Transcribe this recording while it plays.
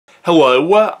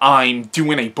Hello, I'm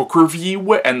doing a book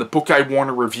review, and the book I want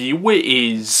to review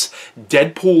is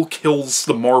Deadpool Kills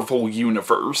the Marvel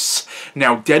Universe.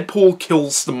 Now, Deadpool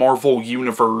Kills the Marvel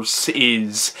Universe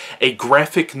is a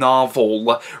graphic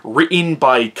novel written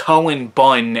by Cullen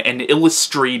Bunn and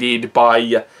illustrated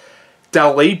by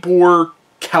Dalibor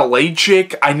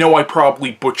Talajic. I know I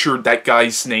probably butchered that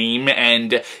guy's name,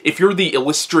 and if you're the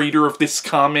illustrator of this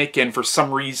comic and for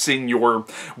some reason you're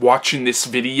watching this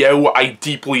video, I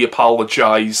deeply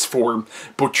apologize for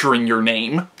butchering your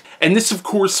name. And this, of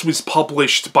course, was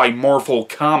published by Marvel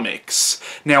Comics.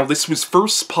 Now, this was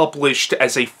first published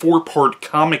as a 4-part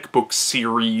comic book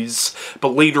series, but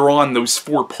later on those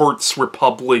 4 parts were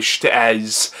published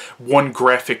as one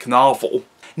graphic novel.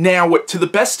 Now, to the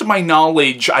best of my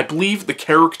knowledge, I believe the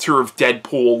character of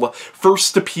Deadpool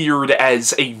first appeared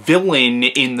as a villain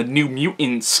in the New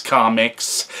Mutants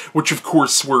comics, which of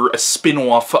course were a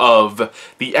spin-off of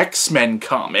the X-Men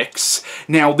comics.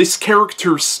 Now, this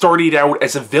character started out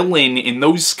as a villain in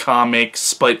those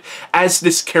comics, but as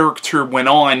this character went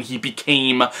on, he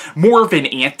became more of an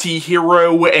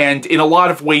anti-hero, and in a lot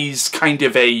of ways, kind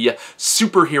of a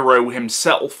superhero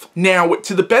himself. Now,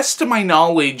 to the best of my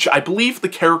knowledge, I believe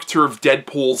the character of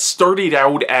Deadpool started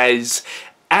out as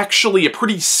actually a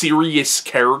pretty serious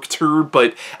character,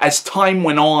 but as time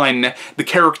went on, the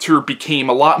character became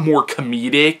a lot more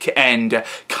comedic, and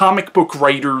comic book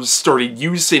writers started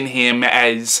using him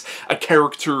as a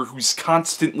character who's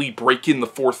constantly breaking the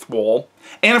fourth wall.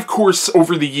 And of course,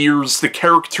 over the years, the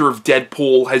character of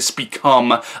Deadpool has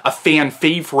become a fan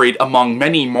favorite among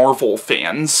many Marvel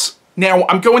fans. Now,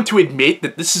 I'm going to admit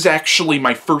that this is actually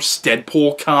my first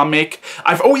Deadpool comic.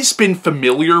 I've always been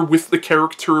familiar with the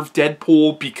character of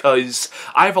Deadpool because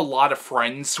I have a lot of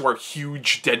friends who are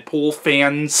huge Deadpool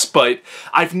fans, but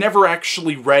I've never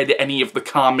actually read any of the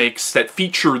comics that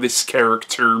feature this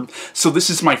character, so this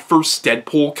is my first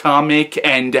Deadpool comic,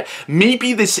 and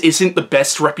maybe this isn't the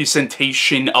best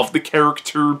representation of the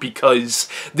character because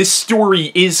this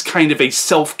story is kind of a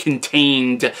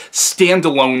self-contained,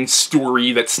 standalone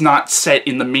story that's not set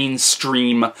in the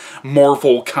mainstream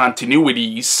Marvel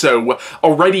continuity, so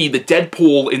already the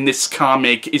Deadpool in this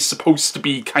comic is supposed to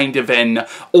be kind of an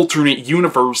alternate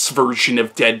universe version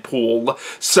of Deadpool,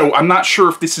 so I'm not sure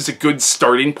if this is a good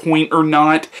starting point or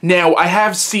not. Now, I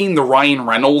have seen the Ryan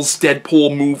Reynolds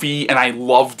Deadpool movie, and I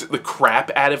loved the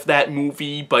crap out of that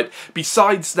movie, but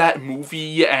besides that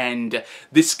movie and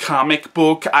this comic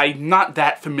book, I'm not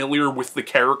that familiar with the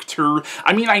character.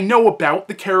 I mean, I know about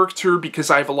the character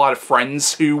because I have a lot of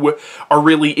friends who are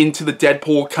really into the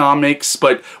Deadpool comics,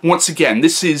 but once again,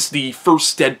 this is the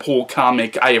first Deadpool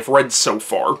comic I have read so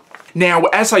far. Now,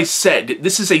 as I said,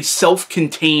 this is a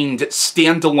self-contained,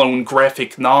 standalone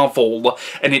graphic novel,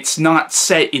 and it's not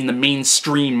set in the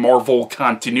mainstream Marvel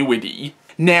continuity.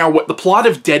 Now, the plot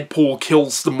of Deadpool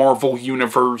Kills the Marvel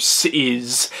Universe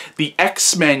is the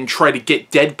X-Men try to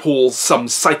get Deadpool some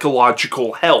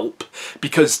psychological help,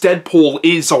 because Deadpool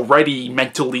is already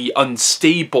mentally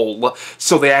unstable,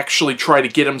 so they actually try to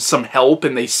get him some help,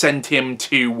 and they send him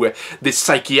to this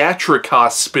psychiatric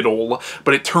hospital,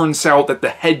 but it turns out that the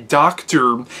head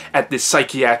doctor at this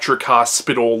psychiatric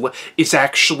hospital is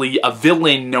actually a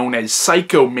villain known as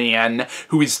Psycho Man,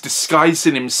 who is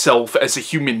disguising himself as a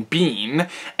human being.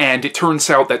 And it turns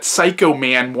out that Psycho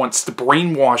Man wants to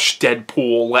brainwash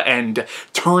Deadpool and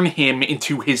turn him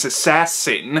into his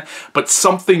assassin, but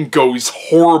something goes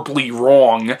horribly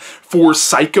wrong for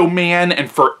Psycho Man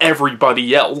and for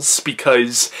everybody else,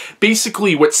 because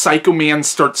basically what Psycho Man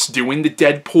starts doing to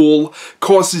Deadpool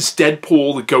causes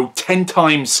Deadpool to go 10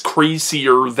 times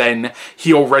crazier than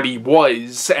he already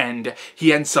was, and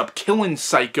he ends up killing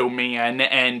Psycho Man,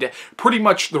 and pretty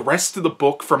much the rest of the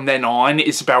book from then on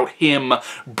is about him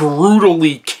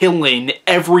brutally killing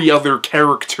every other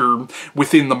character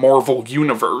within the Marvel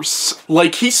Universe.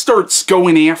 Like, he starts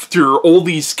going after all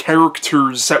these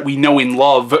characters that we know and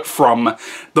love from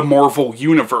the Marvel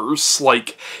Universe.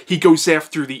 Like, he goes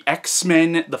after the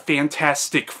X-Men, the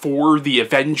Fantastic Four, the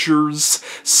Avengers,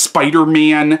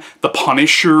 Spider-Man, the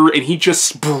Punisher, and he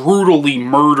just brutally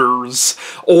murders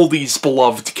all these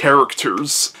beloved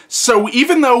characters. So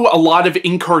even though a lot of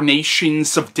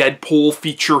incarnations of Deadpool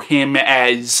feature him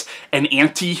as an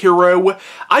anti-hero,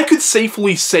 I could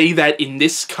safely say that in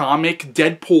this comic,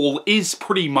 Deadpool is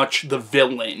pretty much the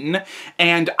villain,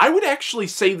 and I would actually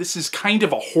say this is kind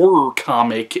of a horror horror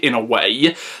comic in a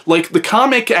way. Like, the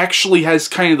comic actually has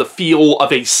kind of the feel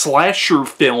of a slasher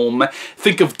film.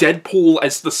 Think of Deadpool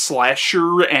as the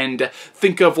slasher, and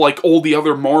think of, like, all the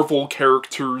other Marvel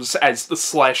characters as the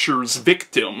slasher's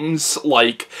victims.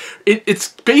 Like, it's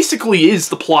basically is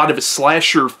the plot of a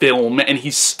slasher film, and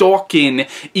he's stalking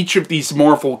each of these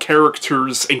Marvel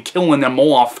characters and killing them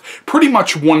off pretty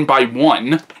much one by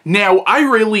one. Now, I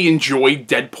really enjoyed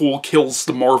Deadpool Kills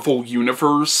the Marvel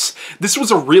Universe. This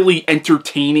was a really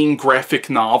entertaining graphic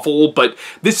novel, but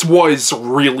this was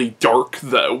really dark,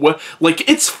 though. Like,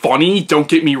 it's funny, don't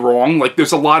get me wrong, like,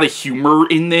 there's a lot of humor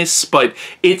in this, but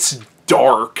it's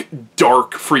dark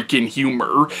freaking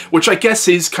humor, which I guess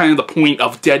is kind of the point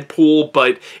of Deadpool,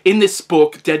 but in this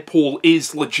book, Deadpool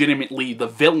is legitimately the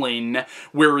villain,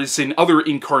 whereas in other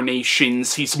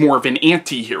incarnations, he's more of an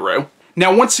anti-hero.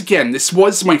 Now, once again, this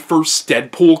was my first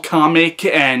Deadpool comic,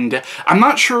 and I'm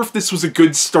not sure if this was a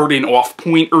good starting off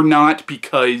point or not,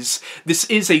 because this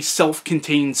is a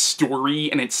self-contained story,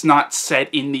 and it's not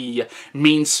set in the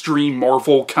mainstream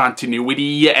Marvel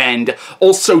continuity, and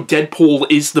also Deadpool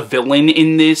is the villain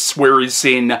in this, whereas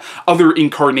in other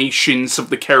incarnations of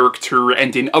the character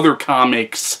and in other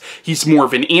comics, he's more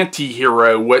of an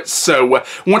anti-hero. So,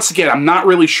 once again, I'm not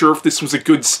really sure if this was a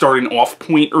good starting off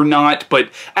point or not, but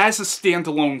as a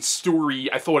standalone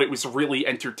story, I thought it was really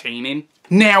entertaining.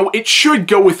 Now, it should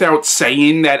go without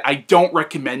saying that I don't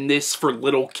recommend this for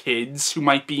little kids who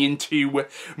might be into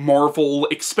Marvel,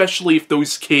 especially if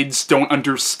those kids don't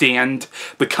understand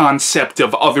the concept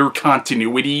of other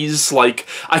continuities. Like,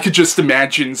 I could just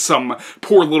imagine some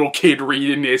poor little kid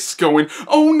reading this going,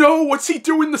 "Oh no, what's he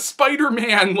doing to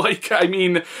Spider-Man?" Like, I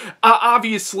mean,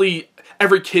 obviously,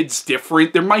 every kid's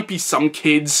different. There might be some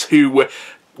kids who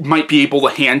might be able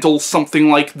to handle something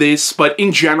like this, but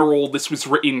in general, this was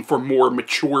written for more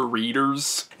mature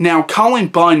readers. Now, Cullen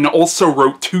Bunn also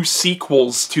wrote 2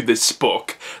 sequels to this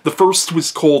book. The first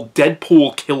was called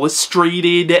Deadpool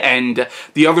Killustrated, and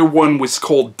the other one was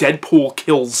called Deadpool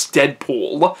Kills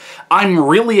Deadpool. I'm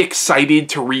really excited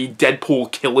to read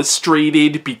Deadpool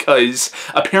Killustrated because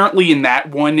apparently in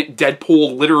that one,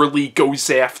 Deadpool literally goes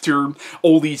after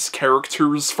all these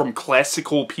characters from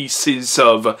classical pieces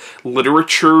of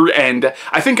literature, and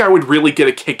I think I would really get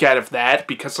a kick out of that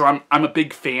because I'm a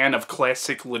big fan of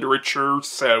classic literature,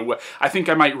 so I think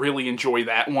I might really enjoy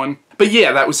that one. But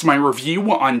yeah, that was my review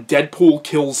on Deadpool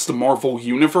Kills the Marvel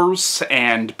Universe,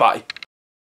 and bye.